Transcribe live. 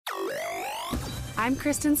I'm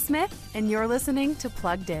Kristen Smith, and you're listening to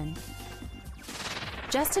Plugged In.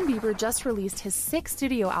 Justin Bieber just released his 6th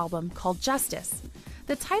studio album called Justice.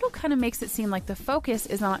 The title kind of makes it seem like the focus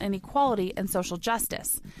is on inequality and social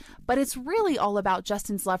justice, but it's really all about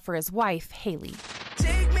Justin's love for his wife, Haley.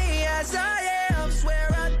 Take me as I am, swear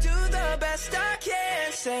I do the best I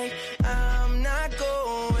can, say I'm not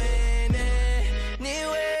going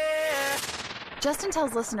anywhere. Justin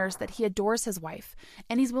tells listeners that he adores his wife,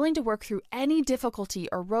 and he's willing to work through any difficulty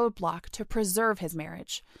or roadblock to preserve his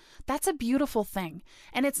marriage. That's a beautiful thing,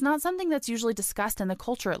 and it's not something that's usually discussed in the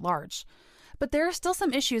culture at large. But there are still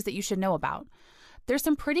some issues that you should know about. There's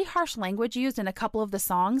some pretty harsh language used in a couple of the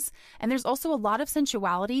songs, and there's also a lot of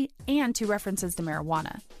sensuality and 2 references to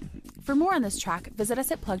marijuana. For more on this track, visit us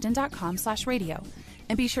at pluggedin.com/radio,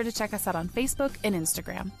 and be sure to check us out on Facebook and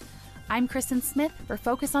Instagram. I'm Kristen Smith for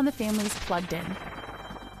Focus on the Family's Plugged In.